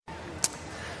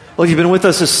Well, if you've been with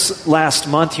us this last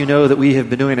month, you know that we have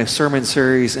been doing a sermon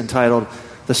series entitled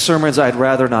The Sermons I'd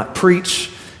Rather Not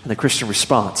Preach and the Christian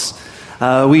Response.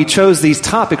 We chose these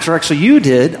topics, or actually you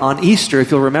did, on Easter.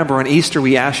 If you'll remember, on Easter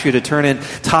we asked you to turn in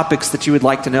topics that you would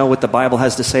like to know what the Bible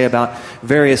has to say about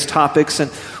various topics.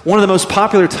 And one of the most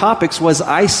popular topics was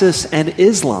ISIS and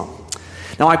Islam.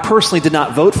 Now, I personally did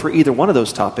not vote for either one of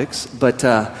those topics, but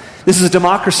this is a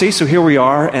democracy, so here we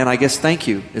are, and I guess thank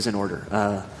you is in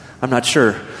order. I'm not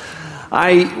sure.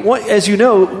 As you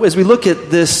know, as we look at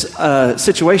this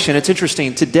situation, it's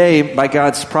interesting. Today, by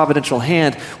God's providential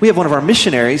hand, we have one of our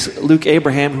missionaries, Luke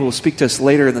Abraham, who will speak to us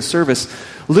later in the service.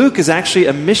 Luke is actually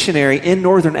a missionary in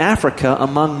northern Africa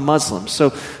among Muslims.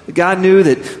 So God knew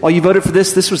that while you voted for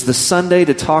this was the Sunday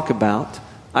to talk about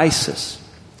ISIS.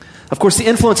 Of course, the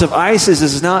influence of ISIS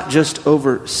is not just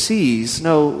overseas.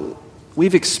 No,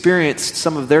 we've experienced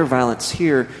some of their violence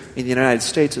here in the United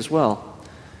States as well.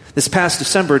 This past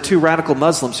December, 2 radical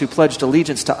Muslims who pledged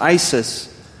allegiance to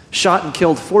ISIS shot and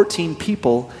killed 14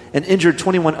 people and injured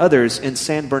 21 others in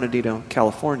San Bernardino,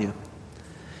 California.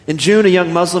 In June, a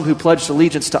young Muslim who pledged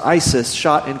allegiance to ISIS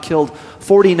shot and killed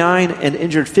 49 and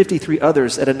injured 53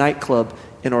 others at a nightclub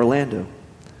in Orlando.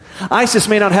 ISIS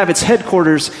may not have its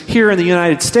headquarters here in the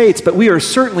United States, but we are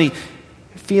certainly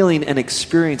feeling and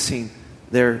experiencing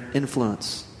their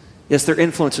influence. Yes, their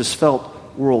influence is felt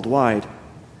worldwide.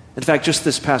 In fact, just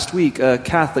this past week, a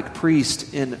Catholic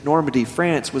priest in Normandy,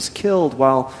 France, was killed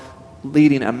while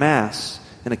leading a mass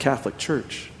in a Catholic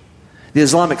church. The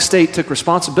Islamic State took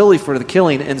responsibility for the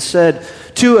killing and said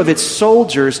 2 of its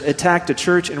soldiers attacked a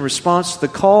church in response to the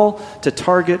call to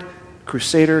target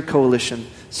Crusader coalition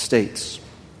states.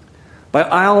 By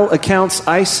all accounts,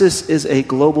 ISIS is a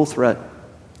global threat.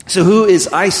 So who is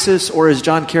ISIS, or as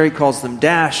John Kerry calls them,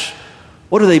 Daesh?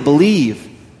 What do they believe?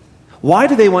 Why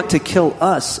do they want to kill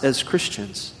us as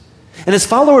Christians? And as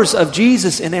followers of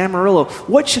Jesus in Amarillo,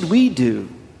 what should we do?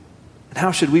 And how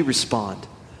should we respond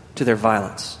to their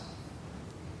violence?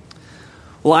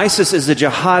 Well, ISIS is a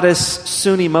jihadist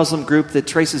Sunni Muslim group that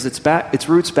traces its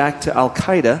roots back to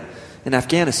Al-Qaeda in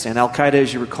Afghanistan. Al-Qaeda,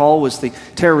 as you recall, was the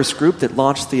terrorist group that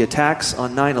launched the attacks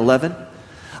on 9/11.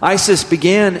 ISIS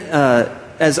began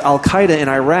as Al-Qaeda in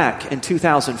Iraq in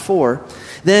 2004.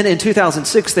 Then in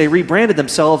 2006, they rebranded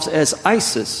themselves as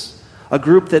ISIS, a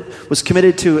group that was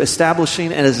committed to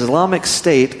establishing an Islamic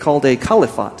state called a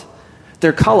caliphate.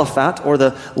 Their caliphate, or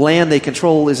the land they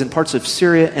control, is in parts of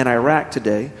Syria and Iraq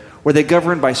today, where they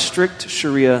govern by strict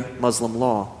Sharia Muslim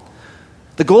law.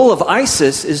 The goal of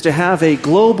ISIS is to have a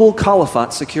global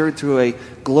caliphate secured through a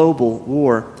global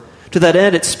war. To that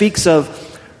end, it speaks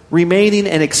of remaining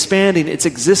and expanding its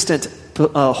existent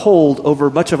hold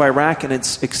over much of Iraq and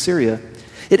its Syria.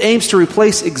 It aims to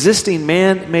replace existing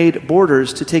man-made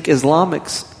borders to take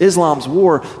Islam's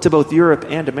war to both Europe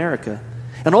and America,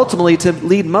 and ultimately to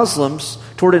lead Muslims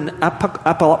toward an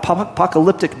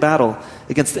apocalyptic battle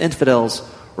against the infidels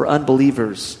or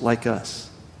unbelievers like us.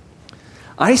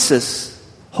 ISIS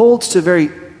holds to a very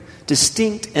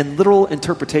distinct and literal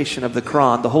interpretation of the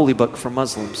Quran, the holy book for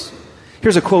Muslims.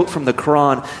 Here's a quote from the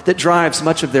Quran that drives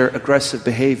much of their aggressive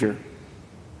behavior.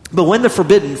 "But when the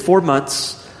forbidden 4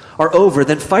 months are over,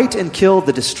 then fight and kill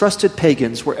the distrusted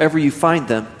pagans wherever you find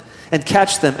them, and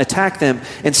catch them, attack them,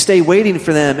 and stay waiting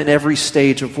for them in every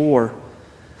stage of war.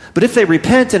 But if they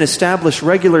repent and establish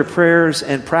regular prayers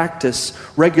and practice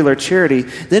regular charity,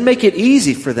 then make it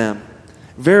easy for them.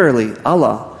 Verily,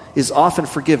 Allah is often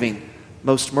forgiving,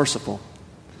 most merciful."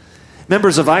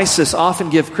 Members of ISIS often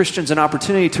give Christians an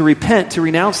opportunity to repent, to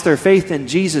renounce their faith in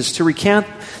Jesus, to recant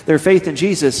their faith in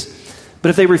Jesus. But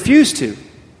if they refuse to,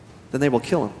 then they will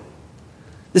kill them.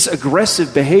 This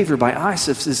aggressive behavior by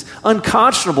ISIS is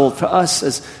unconscionable to us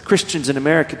as Christians in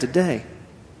America today.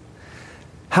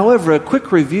 However, a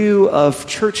quick review of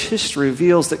church history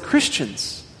reveals that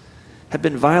Christians have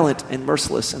been violent and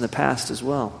merciless in the past as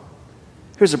well.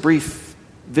 Here's a brief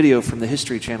video from the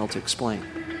History Channel to explain.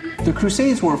 The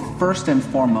Crusades were first and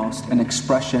foremost an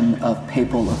expression of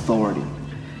papal authority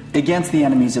against the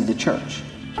enemies of the church.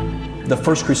 The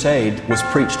First Crusade was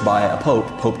preached by a pope,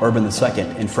 Pope Urban II,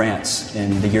 in France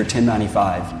in the year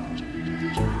 1095.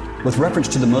 With reference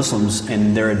to the Muslims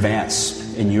and their advance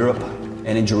in Europe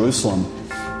and in Jerusalem,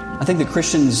 I think the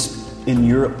Christians in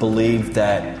Europe believed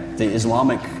that the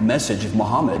Islamic message of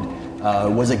Muhammad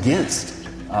was against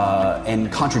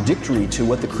and contradictory to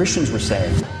what the Christians were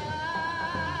saying.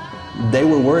 They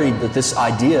were worried that this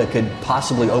idea could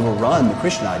possibly overrun the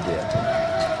Christian idea.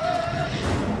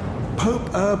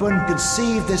 Pope Urban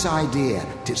conceived this idea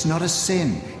that it's not a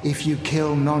sin if you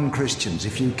kill non-Christians,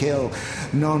 if you kill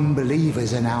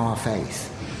non-believers in our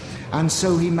faith. And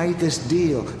so he made this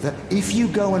deal that if you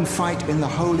go and fight in the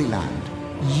Holy Land,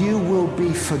 you will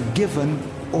be forgiven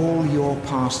all your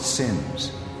past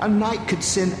sins. A knight could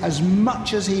sin as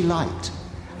much as he liked.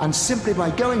 And simply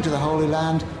by going to the Holy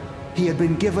Land, he had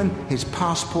been given his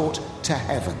passport to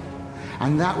heaven.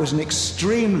 And that was an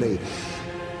extremely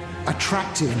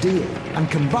attractive deal. And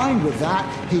combined with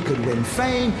that, he could win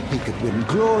fame, he could win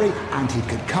glory, and he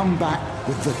could come back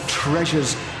with the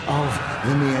treasures of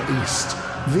the Near East.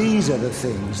 These are the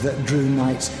things that drew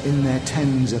knights in their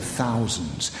tens of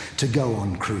thousands to go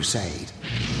on crusade.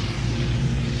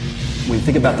 When you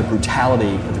think about the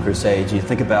brutality of the Crusades, you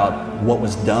think about what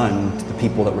was done to the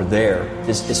people that were there.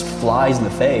 This flies in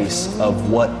the face of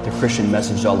what the Christian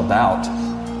message is all about.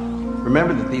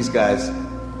 Remember that these guys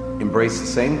embraced the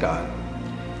same God,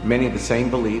 many of the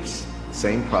same beliefs, the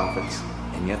same prophets,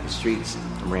 and yet the streets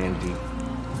ran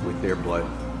deep with their blood.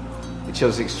 It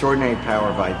shows the extraordinary power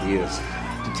of ideas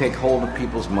to take hold of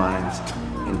people's minds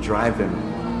and drive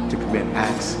them to commit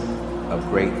acts of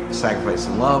great sacrifice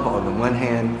and love on the one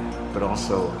hand, but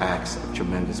also acts of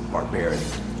tremendous barbarity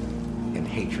and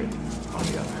hatred on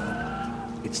the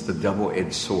other. It's the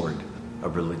double-edged sword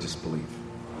of religious belief.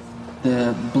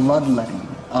 The bloodletting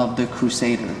of the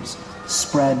Crusaders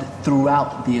spread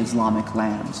throughout the Islamic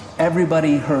lands.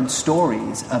 Everybody heard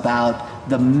stories about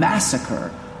the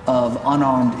massacre of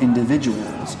unarmed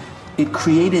individuals. It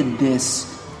created this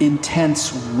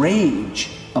intense rage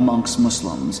amongst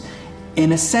Muslims.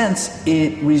 In a sense,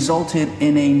 it resulted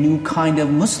in a new kind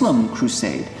of Muslim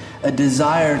crusade, a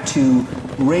desire to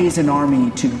raise an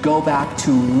army to go back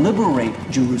to liberate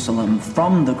Jerusalem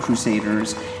from the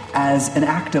Crusaders as an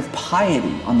act of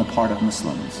piety on the part of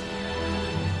Muslims.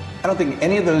 I don't think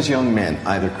any of those young men,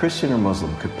 either Christian or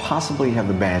Muslim, could possibly have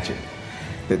imagined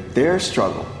that their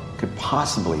struggle could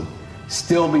possibly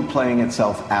still be playing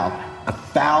itself out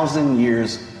 1,000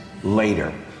 years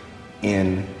later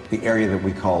in the area that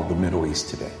we call the Middle East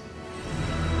today.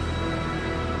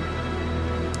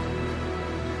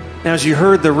 Now, as you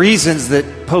heard the reasons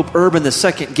that Pope Urban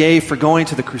II gave for going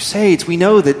to the Crusades, we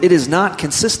know that it is not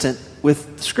consistent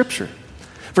with Scripture.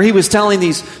 For he was telling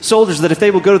these soldiers that if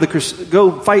they would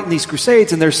go fight in these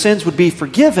crusades, and their sins would be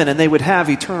forgiven and they would have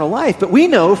eternal life. But we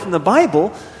know from the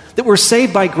Bible that we're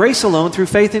saved by grace alone through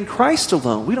faith in Christ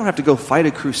alone. We don't have to go fight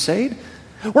a crusade.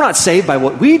 We're not saved by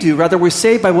what we do. Rather, we're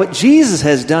saved by what Jesus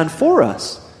has done for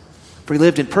us. For he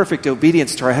lived in perfect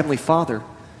obedience to our Heavenly Father.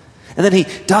 And then he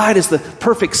died as the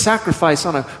perfect sacrifice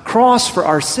on a cross for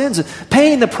our sins,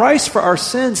 paying the price for our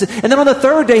sins. And then on the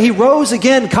third day, he rose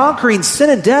again, conquering sin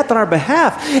and death on our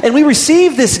behalf. And we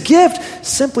receive this gift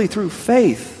simply through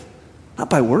faith, not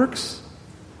by works.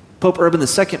 Pope Urban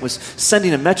II was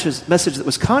sending a message that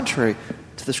was contrary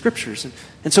to the Scriptures.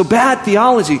 And so bad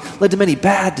theology led to many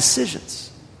bad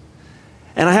decisions.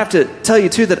 And I have to tell you,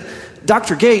 too, that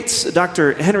Dr. Gates,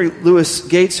 Dr. Henry Louis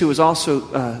Gates, who was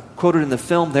also quoted in the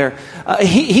film there,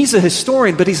 he's a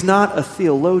historian, but he's not a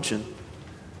theologian.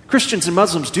 Christians and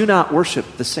Muslims do not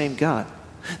worship the same God.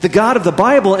 The God of the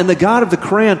Bible and the God of the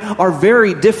Quran are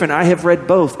very different. I have read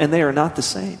both, and they are not the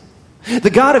same.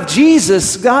 The God of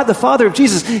Jesus, God the Father of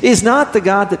Jesus, is not the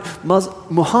God that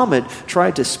Muhammad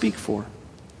tried to speak for.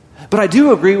 But I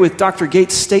do agree with Dr.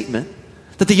 Gates' statement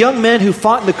that the young men who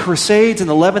fought in the Crusades in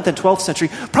the 11th and 12th century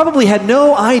probably had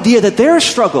no idea that their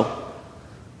struggle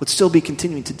would still be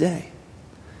continuing today.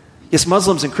 Yes,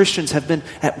 Muslims and Christians have been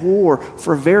at war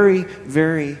for a very,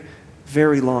 very,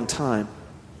 very long time.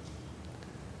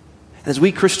 As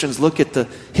we Christians look at the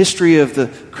history of the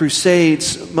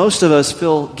Crusades, most of us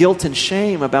feel guilt and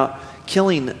shame about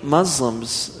killing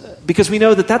Muslims because we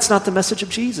know that that's not the message of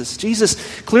Jesus.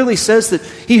 Jesus clearly says that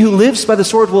he who lives by the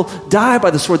sword will die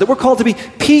by the sword, that we're called to be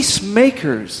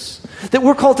peacemakers, that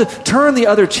we're called to turn the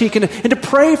other cheek and to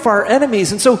pray for our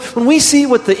enemies. And so when we see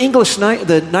what the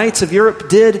the Knights of Europe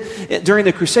did during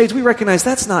the Crusades, we recognize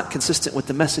that's not consistent with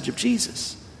the message of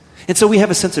Jesus. And so we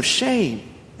have a sense of shame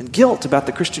and guilt about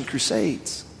the Christian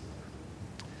Crusades.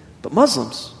 But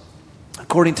Muslims,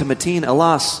 according to Mateen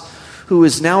Alas, who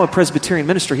is now a Presbyterian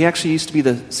minister, he actually used to be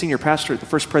the senior pastor at the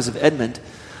First Pres of Edmond.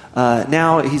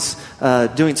 Now he's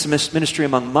doing some ministry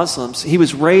among Muslims. He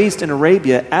was raised in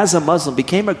Arabia as a Muslim,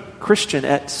 became a Christian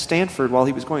at Stanford while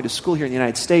he was going to school here in the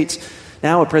United States.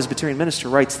 Now a Presbyterian minister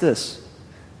writes this: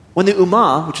 when the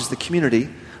Ummah, which is the community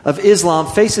of Islam,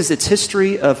 faces its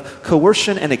history of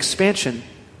coercion and expansion,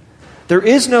 there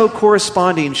is no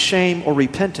corresponding shame or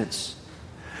repentance.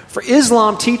 For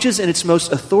Islam teaches in its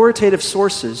most authoritative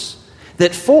sources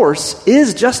that force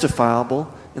is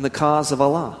justifiable in the cause of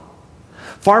Allah.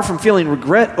 Far from feeling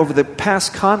regret over the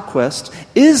past conquest,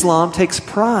 Islam takes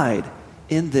pride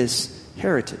in this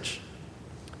heritage.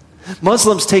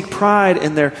 Muslims take pride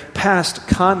in their past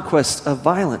conquest of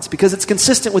violence because it's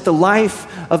consistent with the life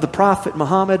of the Prophet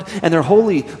Muhammad and their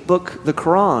holy book, the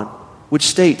Quran, which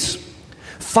states,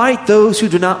 "Fight those who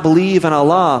do not believe in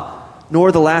Allah,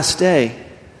 nor the last day,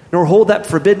 nor hold that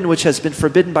forbidden which has been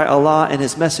forbidden by Allah and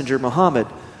His Messenger Muhammad,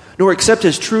 nor accept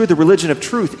as true the religion of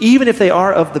truth, even if they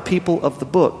are of the people of the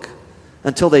book,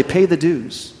 until they pay the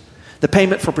dues, the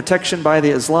payment for protection by the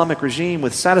Islamic regime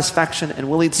with satisfaction and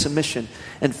willing submission,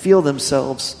 and feel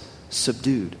themselves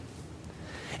subdued."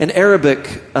 In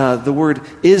Arabic, the word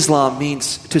Islam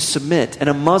means to submit, and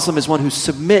a Muslim is one who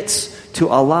submits to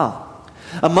Allah.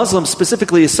 A Muslim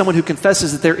specifically is someone who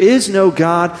confesses that there is no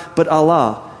God but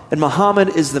Allah, and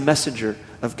Muhammad is the messenger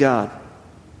of God.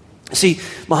 See,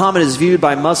 Muhammad is viewed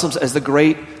by Muslims as the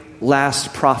great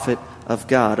last prophet of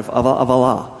God, of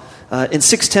Allah. In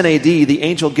 610 AD, the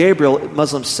angel Gabriel,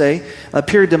 Muslims say,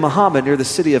 appeared to Muhammad near the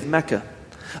city of Mecca.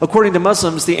 According to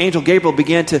Muslims, the angel Gabriel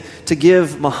began to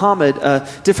give Muhammad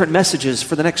different messages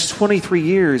for the next 23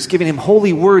 years, giving him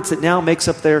holy words that now makes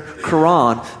up their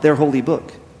Quran, their holy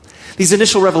book. These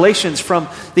initial revelations from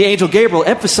the angel Gabriel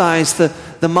emphasize the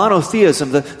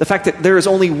monotheism, the fact that there is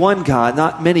only one God,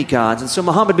 not many gods. And so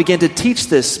Muhammad began to teach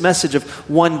this message of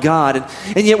one God.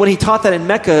 And yet when he taught that in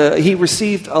Mecca, he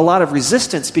received a lot of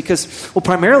resistance because, well,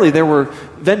 primarily there were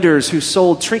vendors who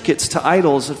sold trinkets to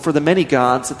idols for the many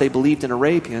gods that they believed in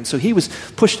Arabia. And so he was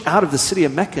pushed out of the city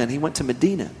of Mecca and he went to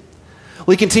Medina.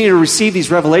 Well, he continued to receive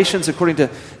these revelations according to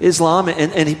Islam,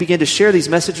 and he began to share these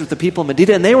messages with the people in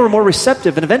Medina, and they were more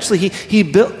receptive. And eventually he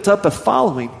built up a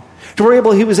following to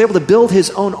where he was able to build his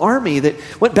own army that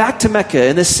went back to Mecca,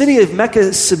 and the city of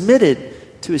Mecca submitted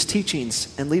to his teachings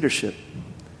and leadership.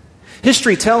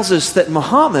 History tells us that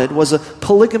Muhammad was a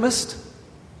polygamist,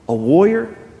 a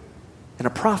warrior, and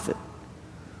a prophet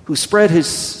who spread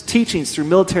his teachings through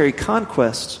military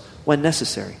conquests when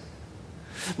necessary.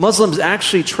 Muslims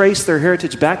actually trace their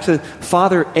heritage back to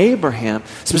Father Abraham,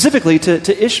 specifically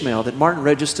to Ishmael that Martin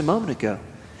read just a moment ago.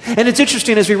 And it's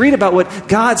interesting as we read about what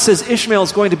God says Ishmael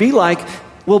is going to be like,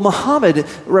 well, Muhammad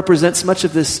represents much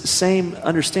of this same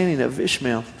understanding of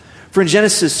Ishmael. For in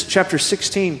Genesis chapter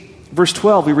 16, verse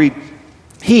 12, we read,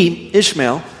 "He,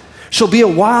 Ishmael, shall be a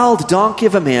wild donkey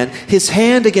of a man, his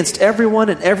hand against everyone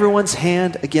and everyone's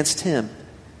hand against him,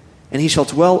 and he shall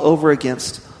dwell over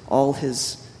against all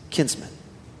his kinsmen."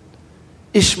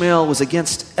 Ishmael was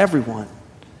against everyone.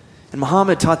 And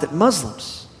Muhammad taught that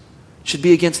Muslims should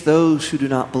be against those who do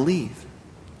not believe.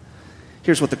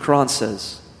 Here's what the Quran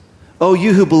says. "O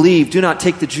you who believe, do not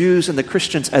take the Jews and the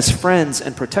Christians as friends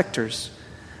and protectors.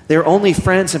 They are only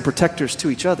friends and protectors to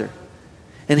each other.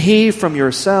 And he from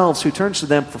yourselves who turns to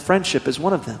them for friendship is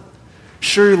one of them.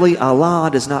 Surely Allah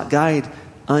does not guide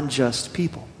unjust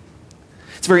people."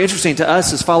 It's very interesting to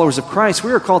us as followers of Christ.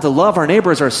 We are called to love our neighbor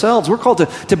as ourselves. We're called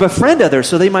to befriend others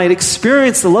so they might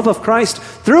experience the love of Christ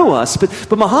through us.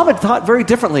 But Muhammad thought very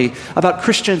differently about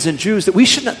Christians and Jews,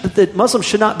 that Muslims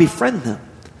should not befriend them,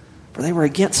 for they were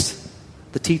against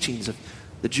the teachings of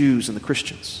the Jews and the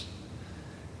Christians.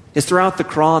 As throughout the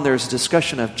Quran, there's a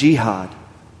discussion of jihad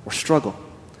or struggle.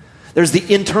 There's the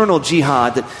internal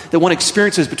jihad that one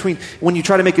experiences when you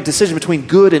try to make a decision between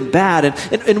good and bad.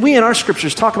 And we in our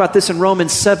scriptures talk about this in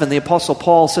Romans 7. The Apostle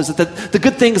Paul says that the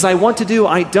good things I want to do,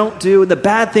 I don't do. And the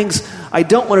bad things I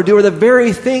don't want to do are the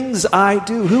very things I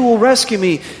do. Who will rescue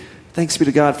me? Thanks be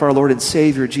to God for our Lord and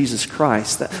Savior, Jesus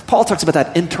Christ. Paul talks about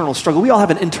that internal struggle. We all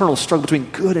have an internal struggle between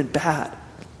good and bad.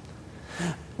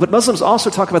 But Muslims also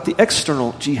talk about the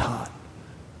external jihad,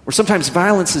 where sometimes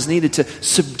violence is needed to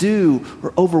subdue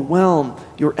or overwhelm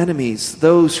your enemies,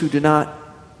 those who do not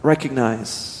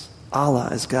recognize Allah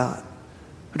as God,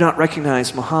 who do not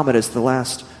recognize Muhammad as the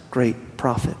last great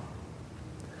prophet.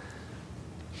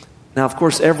 Now, of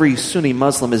course, every Sunni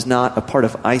Muslim is not a part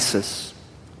of ISIS.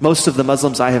 Most of the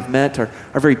Muslims I have met are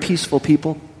very peaceful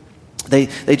people. They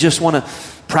just want to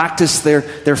practice their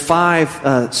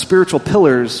 5 spiritual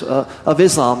pillars of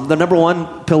Islam. The number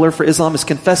one pillar for Islam is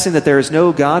confessing that there is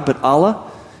no God but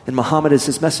Allah, and Muhammad is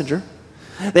his messenger.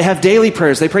 They have daily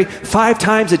prayers. They pray 5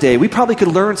 times a day. We probably could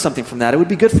learn something from that. It would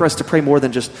be good for us to pray more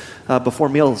than just before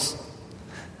meals.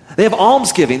 They have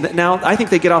almsgiving. Now, I think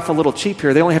they get off a little cheap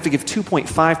here. They only have to give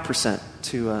 2.5%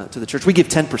 to the church. We give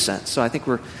 10%, so I think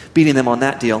we're beating them on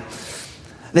that deal.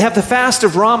 They have the fast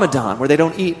of Ramadan, where they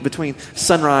don't eat between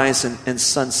sunrise and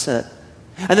sunset.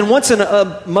 And then once in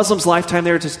a Muslim's lifetime,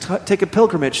 they're to take a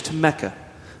pilgrimage to Mecca,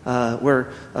 where,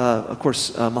 of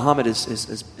course, Muhammad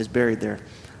is buried there.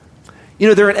 You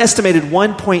know, there are an estimated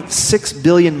 1.6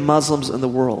 billion Muslims in the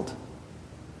world,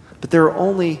 but there are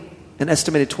only an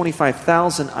estimated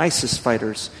 25,000 ISIS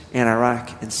fighters in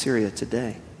Iraq and Syria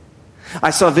today.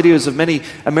 I saw videos of many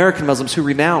American Muslims who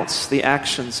renounce the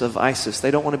actions of ISIS.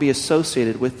 They don't want to be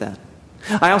associated with that.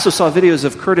 I also saw videos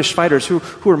of Kurdish fighters who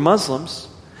are Muslims,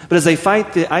 but as they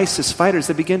fight the ISIS fighters,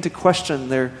 they begin to question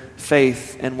their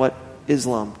faith and what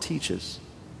Islam teaches.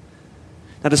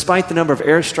 Now, despite the number of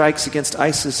airstrikes against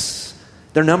ISIS,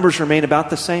 their numbers remain about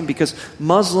the same because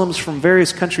Muslims from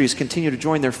various countries continue to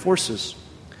join their forces.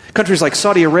 Countries like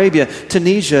Saudi Arabia,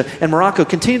 Tunisia, and Morocco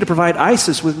continue to provide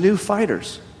ISIS with new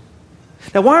fighters.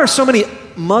 Now, why are so many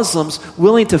Muslims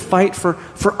willing to fight for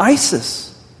ISIS?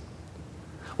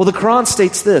 Well, the Quran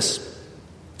states this: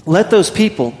 let those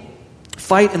people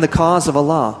fight in the cause of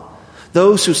Allah,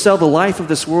 those who sell the life of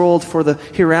this world for the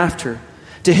hereafter.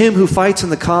 To him who fights in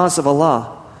the cause of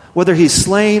Allah, whether he is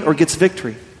slain or gets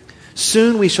victory,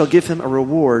 soon we shall give him a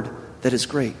reward that is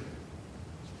great.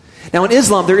 Now, in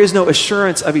Islam, there is no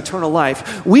assurance of eternal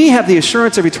life. We have the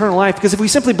assurance of eternal life because if we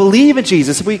simply believe in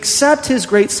Jesus, if we accept his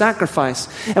great sacrifice,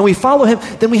 and we follow him,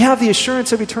 then we have the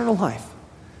assurance of eternal life.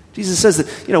 Jesus says that,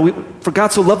 for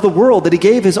God so loved the world that he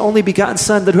gave his only begotten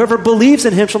Son, that whoever believes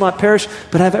in him shall not perish,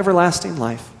 but have everlasting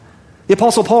life. The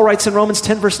Apostle Paul writes in Romans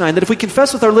 10, verse 9, that if we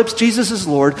confess with our lips Jesus is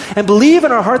Lord and believe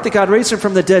in our heart that God raised him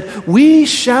from the dead, we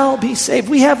shall be saved.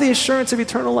 We have the assurance of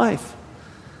eternal life.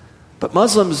 But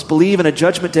Muslims believe in a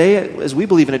judgment day as we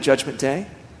believe in a judgment day.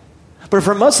 But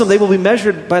for a Muslim, they will be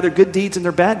measured by their good deeds and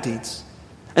their bad deeds.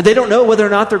 And they don't know whether or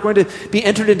not they're going to be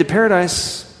entered into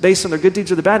paradise based on their good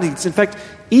deeds or their bad deeds. In fact,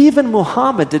 even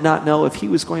Muhammad did not know if he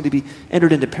was going to be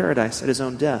entered into paradise at his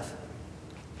own death.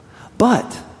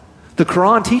 But the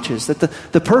Quran teaches that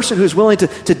the person who's willing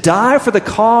to die for the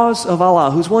cause of Allah,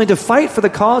 who's willing to fight for the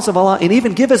cause of Allah, and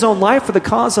even give his own life for the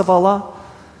cause of Allah,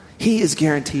 he is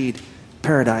guaranteed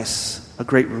paradise, a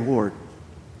great reward.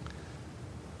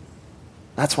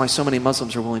 That's why so many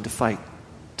Muslims are willing to fight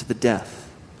to the death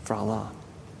for Allah.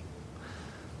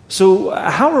 So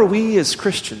how are we as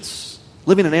Christians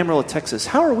living in Amarillo, Texas,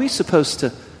 how are we supposed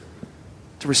to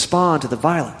respond to the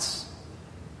violence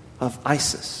of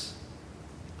ISIS?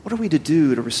 What are we to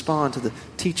do to respond to the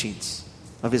teachings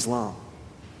of Islam?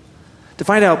 To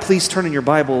find out, please turn in your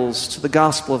Bibles to the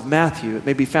Gospel of Matthew. It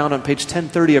may be found on page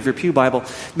 1030 of your pew Bible.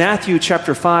 Matthew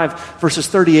chapter 5, verses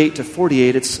 38 to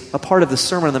 48. It's a part of the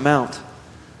Sermon on the Mount.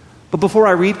 But before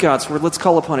I read God's Word, let's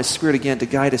call upon His Spirit again to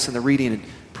guide us in the reading and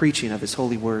preaching of His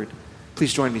holy Word.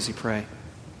 Please join me as we pray.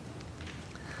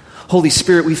 Holy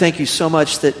Spirit, we thank you so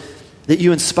much that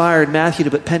you inspired Matthew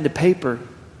to put pen to paper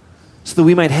so that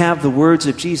we might have the words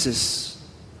of Jesus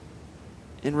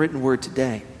in written word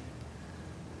today.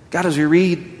 God, as we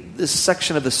read this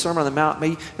section of the Sermon on the Mount,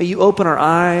 may you open our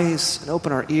eyes and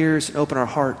open our ears and open our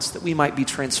hearts that we might be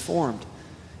transformed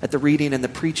at the reading and the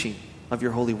preaching of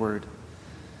your holy word.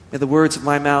 May the words of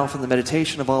my mouth and the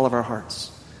meditation of all of our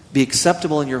hearts be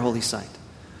acceptable in your holy sight.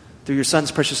 Through your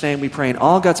Son's precious name we pray, and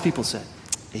all God's people said,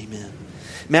 amen.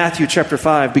 Matthew chapter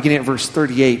 5, beginning at verse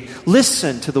 38.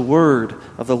 Listen to the word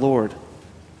of the Lord.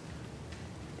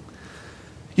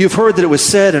 You've heard that it was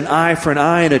said, an eye for an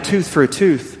eye and a tooth for a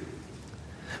tooth.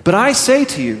 But I say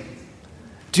to you,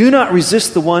 do not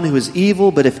resist the one who is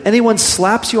evil, but if anyone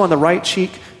slaps you on the right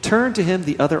cheek, turn to him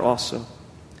the other also.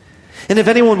 And if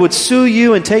anyone would sue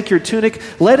you and take your tunic,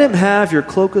 let him have your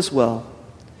cloak as well.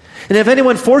 And if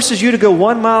anyone forces you to go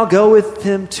 1 mile, go with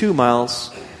him 2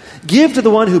 miles. Give to the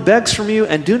one who begs from you,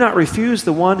 and do not refuse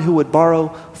the one who would borrow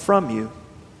from you.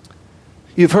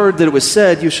 You've heard that it was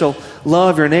said, you shall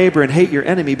love your neighbor and hate your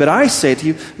enemy. But I say to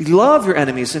you, love your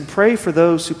enemies and pray for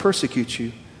those who persecute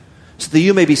you, so that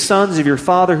you may be sons of your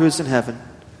Father who is in heaven.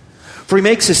 For he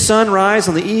makes his sun rise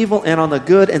on the evil and on the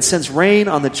good, and sends rain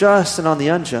on the just and on the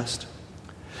unjust.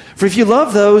 For if you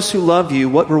love those who love you,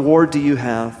 what reward do you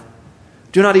have?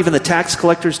 Do not even the tax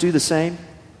collectors do the same?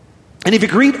 And if you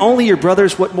greet only your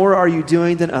brothers, what more are you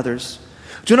doing than others?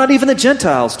 Do not even the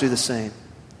Gentiles do the same?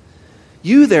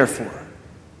 You, therefore,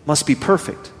 must be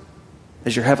perfect,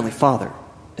 as your heavenly Father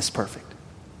is perfect.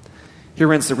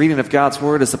 Here ends the reading of God's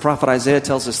word. As the prophet Isaiah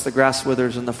tells us, the grass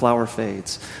withers and the flower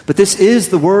fades. But this is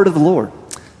the word of the Lord.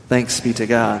 Thanks be to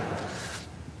God.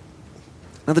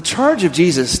 Now, the charge of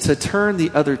Jesus to turn the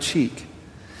other cheek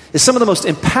is some of the most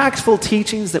impactful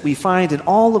teachings that we find in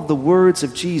all of the words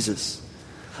of Jesus.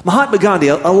 Mahatma Gandhi,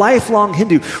 a lifelong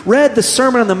Hindu, read the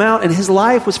Sermon on the Mount, and his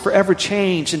life was forever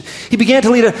changed. And he began to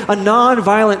lead a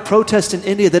nonviolent protest in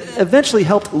India that eventually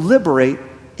helped liberate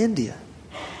India.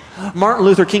 Martin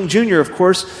Luther King Jr., of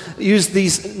course, used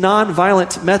these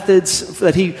nonviolent methods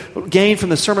that he gained from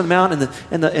the Sermon on the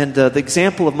Mount and the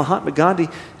example of Mahatma Gandhi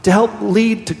to help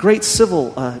lead to great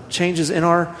civil changes in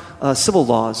our civil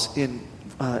laws in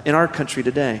our country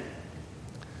today.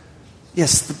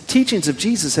 Yes, the teachings of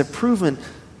Jesus have proven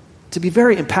to be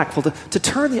very impactful, to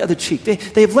turn the other cheek.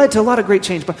 They have led to a lot of great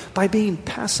change by being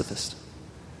pacifist.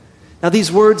 Now,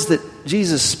 these words that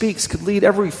Jesus speaks could lead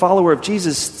every follower of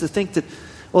Jesus to think that,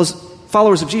 well, as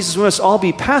followers of Jesus, we must all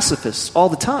be pacifists all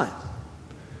the time.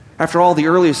 After all, the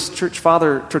earliest church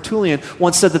father, Tertullian,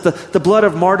 once said that the blood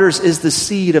of martyrs is the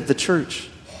seed of the church.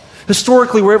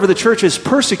 Historically, wherever the church is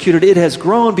persecuted, it has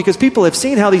grown because people have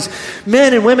seen how these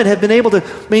men and women have been able to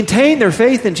maintain their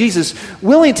faith in Jesus,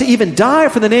 willing to even die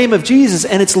for the name of Jesus,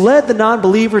 and it's led the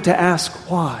non-believer to ask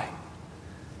why.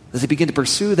 As they begin to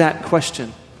pursue that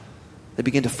question, they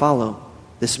begin to follow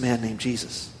this man named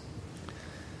Jesus.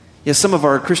 Yes, some of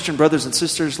our Christian brothers and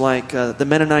sisters, like the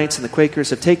Mennonites and the Quakers,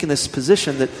 have taken this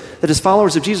position that as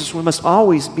followers of Jesus, we must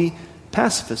always be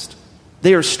pacifist.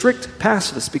 They are strict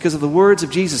pacifists because of the words of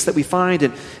Jesus that we find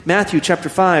in Matthew chapter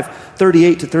 5,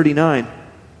 38 to 39.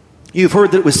 You've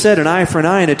heard that it was said, an eye for an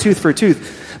eye and a tooth for a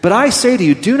tooth. But I say to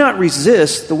you, do not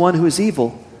resist the one who is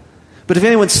evil. But if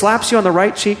anyone slaps you on the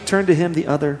right cheek, turn to him the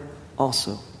other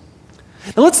also.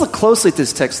 Now let's look closely at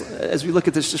this text as we look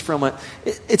at this just for a moment.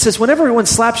 It says, whenever anyone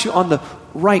slaps you on the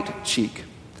right cheek.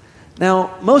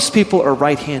 Now, most people are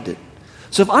right-handed.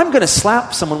 So if I'm going to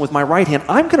slap someone with my right hand,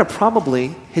 I'm going to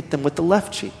probably hit them with the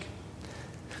left cheek.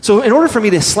 So in order for me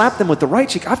to slap them with the right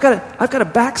cheek, I've got to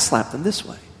back slap them this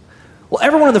way. Well,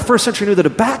 everyone in the first century knew that a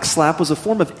back slap was a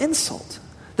form of insult.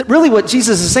 That really what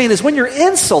Jesus is saying is when you're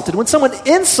insulted, when someone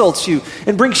insults you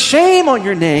and brings shame on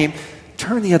your name,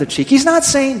 turn the other cheek. He's not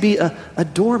saying be a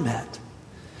doormat.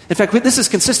 In fact, this is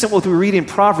consistent with what we read in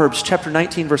Proverbs chapter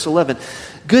 19, verse 11.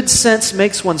 Good sense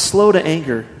makes one slow to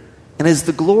anger, and it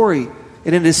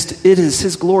is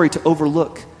his glory to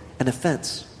overlook an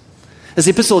offense. As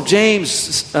the epistle of James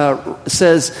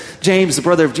says, James, the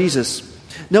brother of Jesus,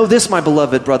 know this, my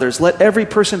beloved brothers, let every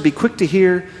person be quick to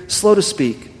hear, slow to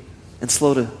speak, and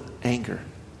slow to anger.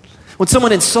 When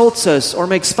someone insults us or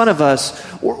makes fun of us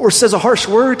or says a harsh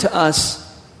word to us,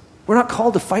 we're not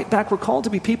called to fight back. We're called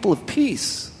to be people of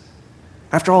peace.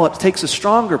 After all, it takes a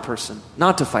stronger person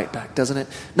not to fight back, doesn't it?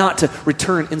 Not to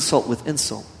return insult with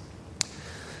insult.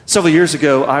 Several years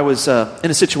ago, I was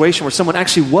in a situation where someone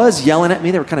actually was yelling at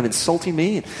me. They were kind of insulting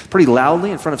me pretty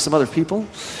loudly in front of some other people.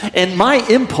 And my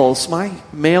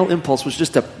male impulse was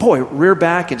just to, rear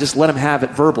back and just let him have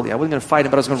it verbally. I wasn't going to fight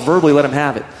him, but I was going to verbally let him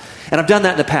have it. And I've done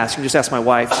that in the past. You can just ask my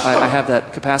wife. I have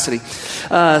that capacity.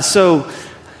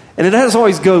 And it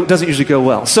doesn't usually go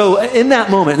well. So in that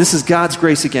moment, this is God's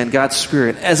grace again, God's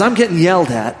Spirit. As I'm getting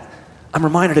yelled at, I'm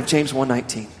reminded of James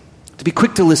 1:19. To be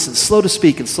quick to listen, slow to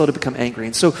speak, and slow to become angry.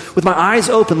 And so with my eyes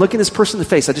open, looking this person in the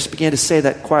face, I just began to say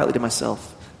that quietly to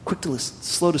myself. Quick to listen,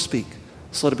 slow to speak,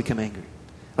 slow to become angry.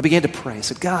 I began to pray. I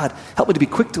said, God, help me to be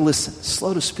quick to listen,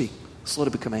 slow to speak, slow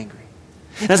to become angry.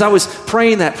 And as I was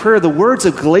praying that prayer, the words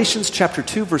of Galatians chapter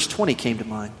 2, verse 20 came to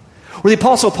mind. Where the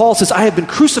Apostle Paul says, I have been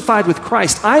crucified with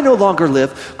Christ. I no longer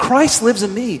live. Christ lives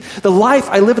in me. The life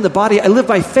I live in the body, I live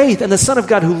by faith in the Son of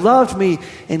God who loved me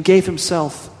and gave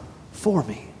himself for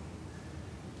me.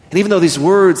 And even though these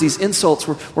words, these insults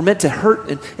were meant to hurt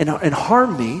and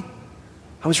harm me,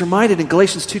 I was reminded in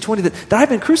Galatians 2:20 that I've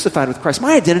been crucified with Christ.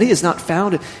 My identity is not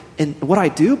found in what I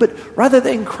do, but rather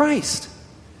in Christ.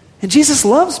 And Jesus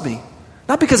loves me.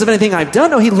 Not because of anything I've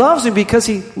done. No, he loves me because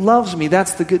he loves me.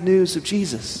 That's the good news of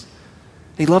Jesus.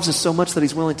 He loves us so much that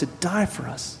he's willing to die for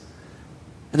us.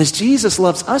 And as Jesus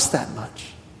loves us that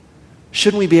much,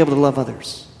 shouldn't we be able to love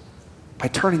others by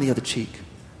turning the other cheek?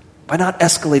 By not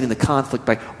escalating the conflict,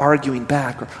 by arguing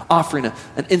back or offering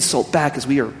an insult back as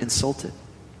we are insulted.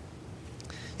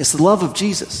 Yes, the love of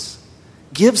Jesus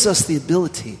gives us the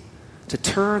ability to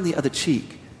turn the other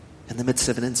cheek in the midst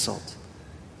of an insult,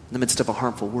 in the midst of a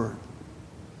harmful word.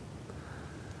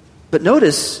 But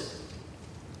notice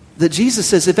that Jesus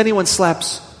says, if anyone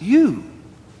slaps you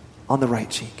on the right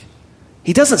cheek.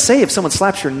 He doesn't say if someone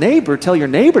slaps your neighbor, tell your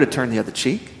neighbor to turn the other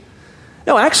cheek.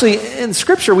 No, actually, in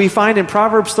Scripture, we find in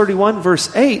Proverbs 31,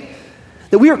 verse 8,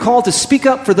 that we are called to speak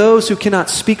up for those who cannot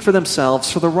speak for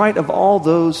themselves, for the right of all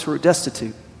those who are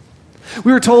destitute.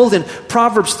 We were told in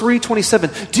Proverbs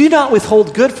 3:27, do not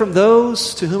withhold good from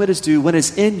those to whom it is due when it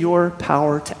is in your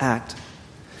power to act.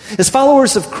 As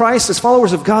followers of Christ, as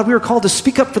followers of God, we are called to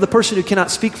speak up for the person who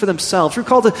cannot speak for themselves. We're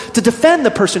called to defend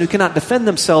the person who cannot defend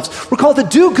themselves. We're called to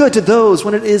do good to those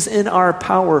when it is in our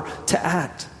power to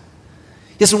act.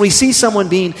 Yes, when we see someone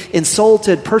being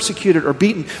insulted, persecuted, or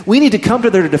beaten, we need to come to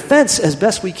their defense as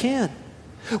best we can.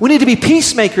 We need to be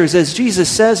peacemakers, as Jesus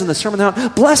says in the Sermon on the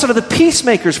Mount. Blessed are the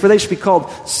peacemakers, for they should be called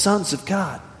sons of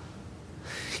God.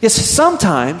 Yes,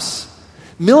 sometimes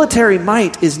military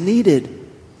might is needed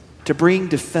to bring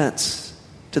defense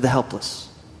to the helpless.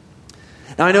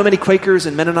 Now, I know many Quakers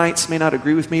and Mennonites may not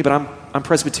agree with me, but I'm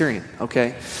Presbyterian,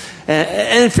 okay?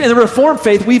 And in the Reformed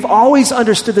faith, we've always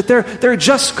understood that there are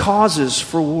just causes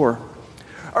for war.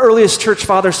 Our earliest church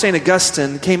father, St.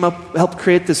 Augustine, helped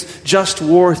create this just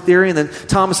war theory, and then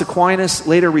Thomas Aquinas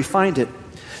later refined it.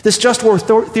 This just war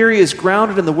theory is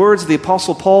grounded in the words of the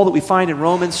Apostle Paul that we find in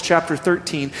Romans chapter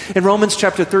 13. In Romans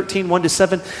chapter 13,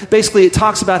 1-7, basically it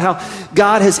talks about how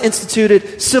God has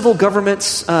instituted civil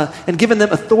governments and given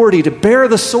them authority to bear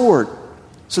the sword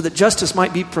so that justice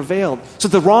might be prevailed, so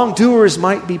the wrongdoers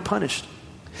might be punished.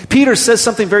 Peter says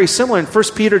something very similar in 1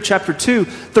 Peter chapter 2,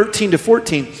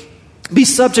 13-14. Be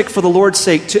subject for the Lord's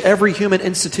sake to every human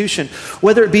institution,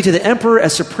 whether it be to the emperor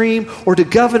as supreme or to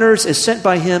governors as sent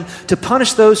by him to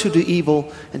punish those who do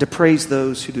evil and to praise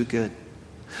those who do good.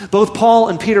 Both Paul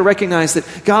and Peter recognize that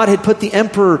God had put the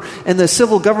emperor and the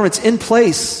civil governments in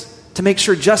place to make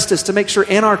sure justice, to make sure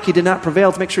anarchy did not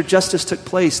prevail, to make sure justice took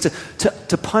place,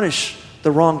 to punish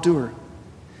the wrongdoer.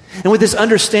 And with this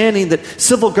understanding that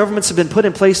civil governments have been put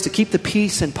in place to keep the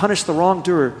peace and punish the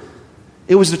wrongdoer,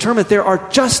 it was determined that there are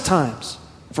just times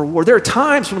for war. There are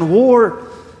times when war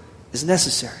is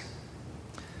necessary.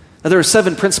 Now, there are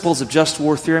 7 principles of just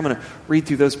war theory. I'm going to read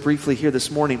through those briefly here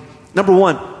this morning. Number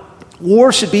 1,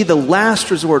 war should be the last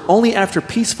resort, only after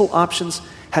peaceful options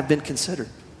have been considered.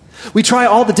 We try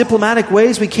all the diplomatic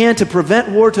ways we can to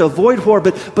prevent war, to avoid war,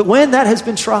 but when that has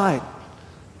been tried,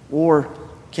 war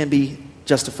can be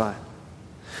justified.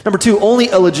 Number 2, only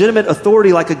a legitimate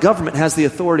authority like a government has the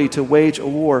authority to wage a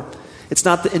war. It's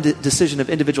not the decision of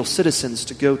individual citizens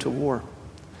to go to war.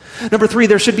 Number 3,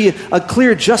 there should be a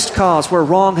clear just cause where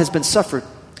wrong has been suffered.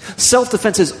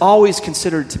 Self-defense is always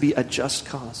considered to be a just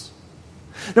cause.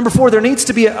 Number 4, there needs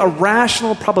to be a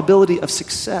rational probability of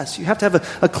success. You have to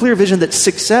have a clear vision that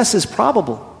success is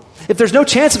probable. If there's no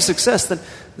chance of success,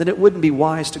 then it wouldn't be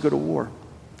wise to go to war.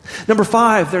 Number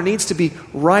 5, there needs to be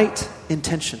right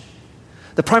intention.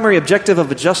 The primary objective of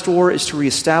a just war is to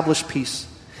reestablish peace.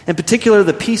 In particular,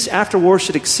 the peace after war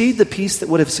should exceed the peace that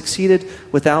would have succeeded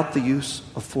without the use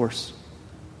of force.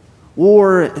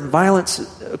 War and violence,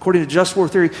 according to just war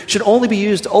theory, should only be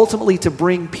used ultimately to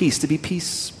bring peace, to be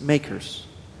peacemakers.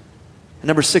 And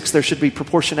number 6, there should be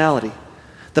proportionality.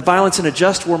 The violence in a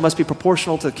just war must be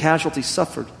proportional to the casualties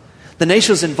suffered. The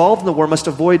nations involved in the war must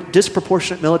avoid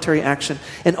disproportionate military action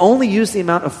and only use the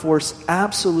amount of force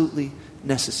absolutely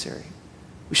necessary.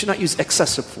 We should not use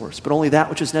excessive force, but only that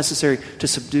which is necessary to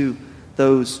subdue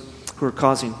those who are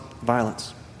causing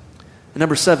violence. And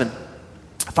number 7,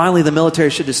 finally, the military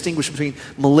should distinguish between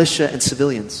militia and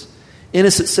civilians.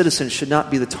 Innocent citizens should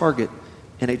not be the target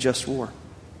in a just war.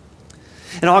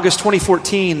 In August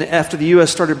 2014, after the U.S.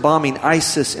 started bombing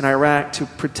ISIS in Iraq to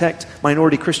protect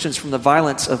minority Christians from the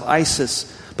violence of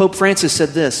ISIS, Pope Francis said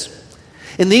this: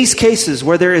 "In these cases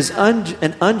where there is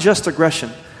an unjust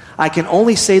aggression, I can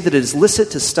only say that it is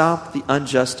licit to stop the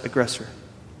unjust aggressor."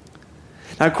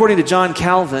 Now, according to John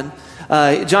Calvin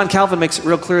makes it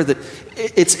real clear that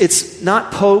it's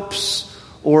not popes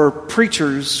or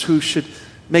preachers who should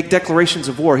make declarations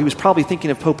of war. He was probably thinking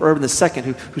of Pope Urban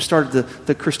II, who started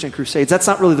the Christian Crusades. That's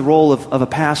not really the role of a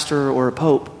pastor or a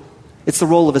pope. It's the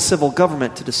role of a civil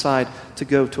government to decide to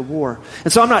go to war.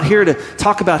 And so I'm not here to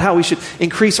talk about how we should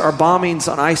increase our bombings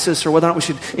on ISIS or whether or not we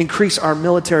should increase our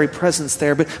military presence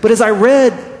there. But as I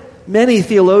read many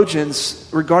theologians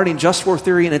regarding just war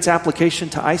theory and its application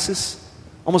to ISIS,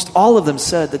 almost all of them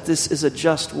said that this is a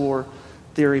just war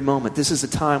theory moment. This is a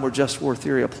time where just war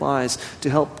theory applies to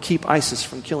help keep ISIS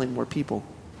from killing more people.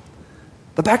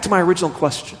 But back to my original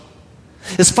question.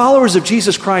 As followers of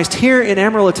Jesus Christ here in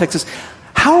Amarillo, Texas,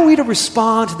 how are we to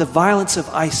respond to the violence of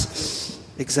ISIS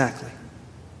exactly?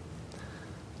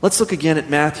 Let's look again at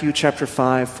Matthew chapter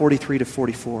 5,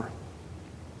 43-44.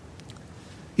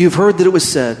 "You've heard that it was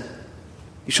said,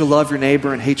 'You shall love your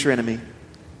neighbor and hate your enemy.'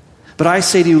 But I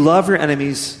say to you, love your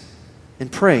enemies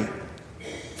and pray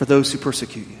for those who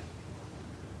persecute you."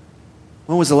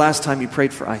 When was the last time you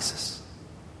prayed for ISIS?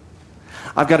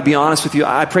 I've got to be honest with you.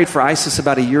 I prayed for ISIS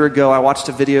about a year ago. I watched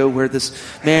a video where this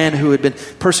man who had been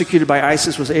persecuted by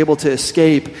ISIS was able to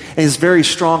escape, and he's a very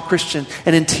strong Christian.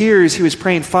 And in tears, he was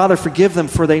praying, "Father, forgive them,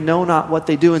 for they know not what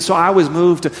they do." And so I was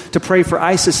moved to pray for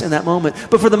ISIS in that moment.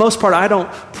 But for the most part, I don't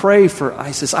pray for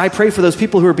ISIS. I pray for those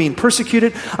people who are being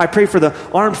persecuted. I pray for the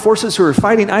armed forces who are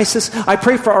fighting ISIS. I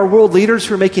pray for our world leaders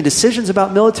who are making decisions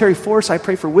about military force. I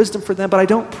pray for wisdom for them, but I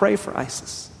don't pray for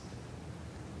ISIS.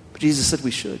 But Jesus said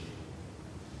we should.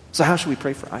 So how should we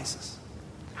pray for ISIS?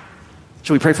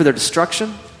 Should we pray for their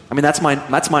destruction? I mean, that's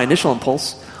my initial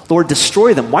impulse. Lord,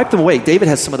 destroy them, wipe them away. David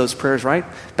has some of those prayers, right?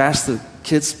 Bash the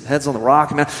kids' heads on the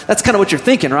rock. I mean, that's kind of what you're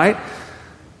thinking, right?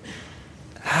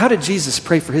 how did Jesus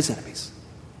pray for his enemies?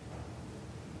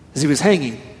 As he was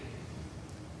hanging,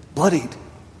 bloodied,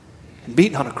 and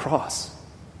beaten on a cross,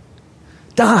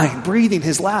 dying, breathing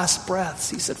his last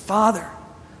breaths, he said, Father,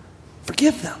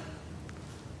 forgive them,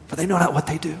 for they know not what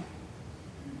they do.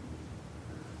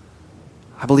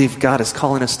 I believe God is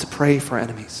calling us to pray for our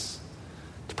enemies,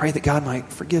 to pray that God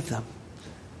might forgive them,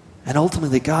 and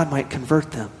ultimately God might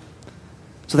convert them,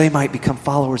 so they might become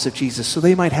followers of Jesus, so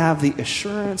they might have the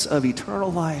assurance of eternal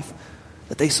life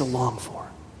that they so long for.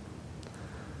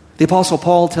 The Apostle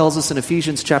Paul tells us in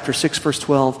Ephesians chapter 6, verse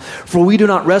 12, for we do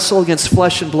not wrestle against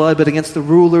flesh and blood, but against the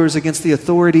rulers, against the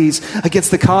authorities,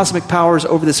 against the cosmic powers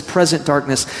over this present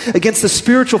darkness, against the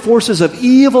spiritual forces of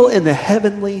evil in the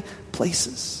heavenly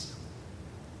places.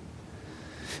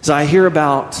 As I hear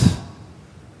about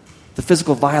the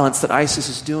physical violence that ISIS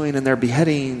is doing in their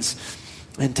beheadings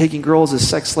and taking girls as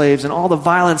sex slaves and all the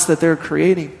violence that they're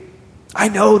creating, I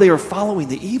know they are following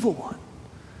the evil one,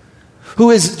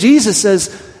 who is, Jesus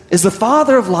says, is the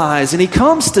father of lies, and he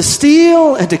comes to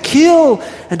steal and to kill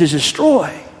and to destroy.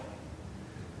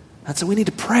 And so we need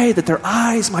to pray that their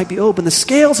eyes might be open, the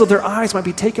scales of their eyes might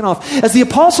be taken off. As the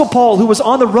Apostle Paul, who was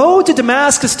on the road to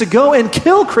Damascus to go and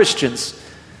kill Christians,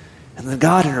 and then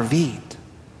God intervened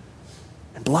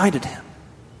and blinded him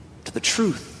to the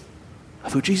truth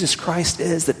of who Jesus Christ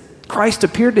is, that Christ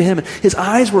appeared to him, and his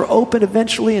eyes were opened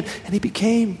eventually, and he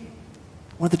became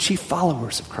one of the chief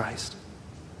followers of Christ.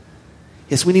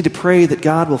 Yes, we need to pray that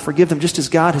God will forgive them just as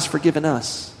God has forgiven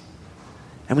us.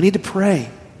 And we need to pray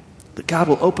that God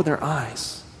will open their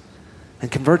eyes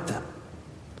and convert them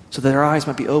so that their eyes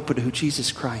might be open to who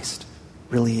Jesus Christ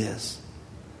really is.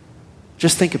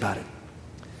 Just think about it.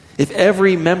 If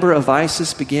every member of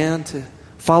ISIS began to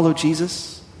follow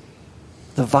Jesus,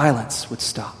 the violence would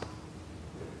stop.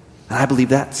 And I believe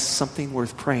that's something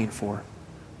worth praying for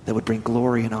that would bring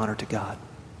glory and honor to God.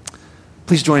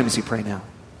 Please join me as we pray now.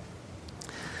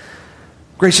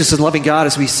 Gracious and loving God,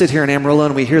 as we sit here in Amarillo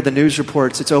and we hear the news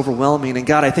reports, it's overwhelming. And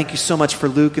God, I thank you so much for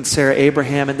Luke and Sarah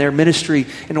Abraham and their ministry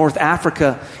in North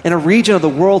Africa, in a region of the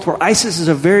world where ISIS is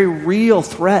a very real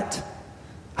threat.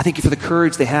 I thank you for the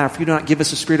courage they have. For you do not give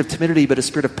us a spirit of timidity, but a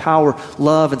spirit of power,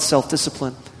 love, and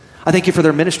self-discipline. I thank you for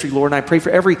their ministry, Lord, and I pray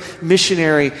for every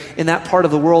missionary in that part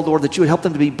of the world, Lord, that you would help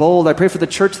them to be bold. I pray for the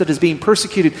church that is being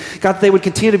persecuted, God, that they would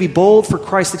continue to be bold for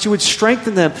Christ, that you would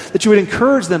strengthen them, that you would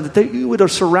encourage them, that you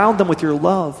would surround them with your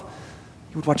love.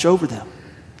 You would watch over them.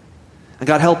 And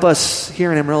God, help us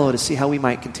here in Amarillo to see how we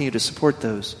might continue to support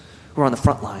those who are on the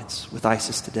front lines with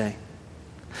ISIS today.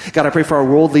 God, I pray for our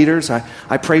world leaders.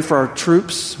 I pray for our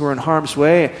troops who are in harm's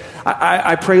way.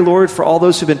 I pray, Lord, for all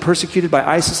those who have been persecuted by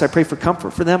ISIS. I pray for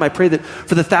comfort for them. I pray that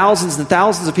for the thousands and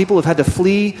thousands of people who have had to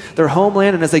flee their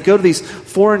homeland, and as they go to these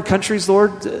foreign countries,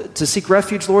 Lord, to seek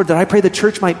refuge, Lord, that I pray the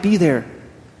church might be there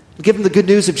and give them the good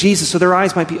news of Jesus so their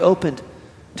eyes might be opened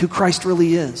to who Christ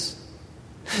really is.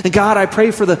 And God, I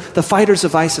pray for the fighters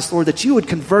of ISIS, Lord, that you would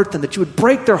convert them, that you would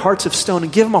break their hearts of stone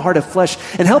and give them a heart of flesh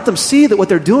and help them see that what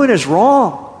they're doing is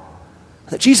wrong.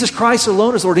 That Jesus Christ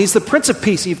alone is Lord. He's the Prince of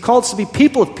Peace. You've called us to be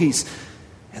people of peace.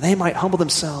 And they might humble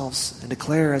themselves and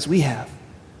declare, as we have,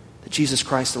 that Jesus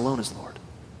Christ alone is Lord.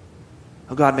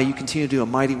 Oh God, may you continue to do a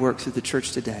mighty work through the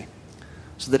church today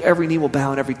so that every knee will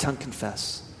bow and every tongue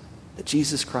confess that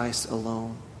Jesus Christ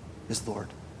alone is Lord.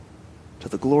 To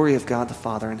the glory of God the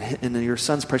Father, and in your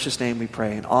Son's precious name we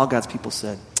pray. And all God's people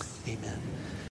said, amen.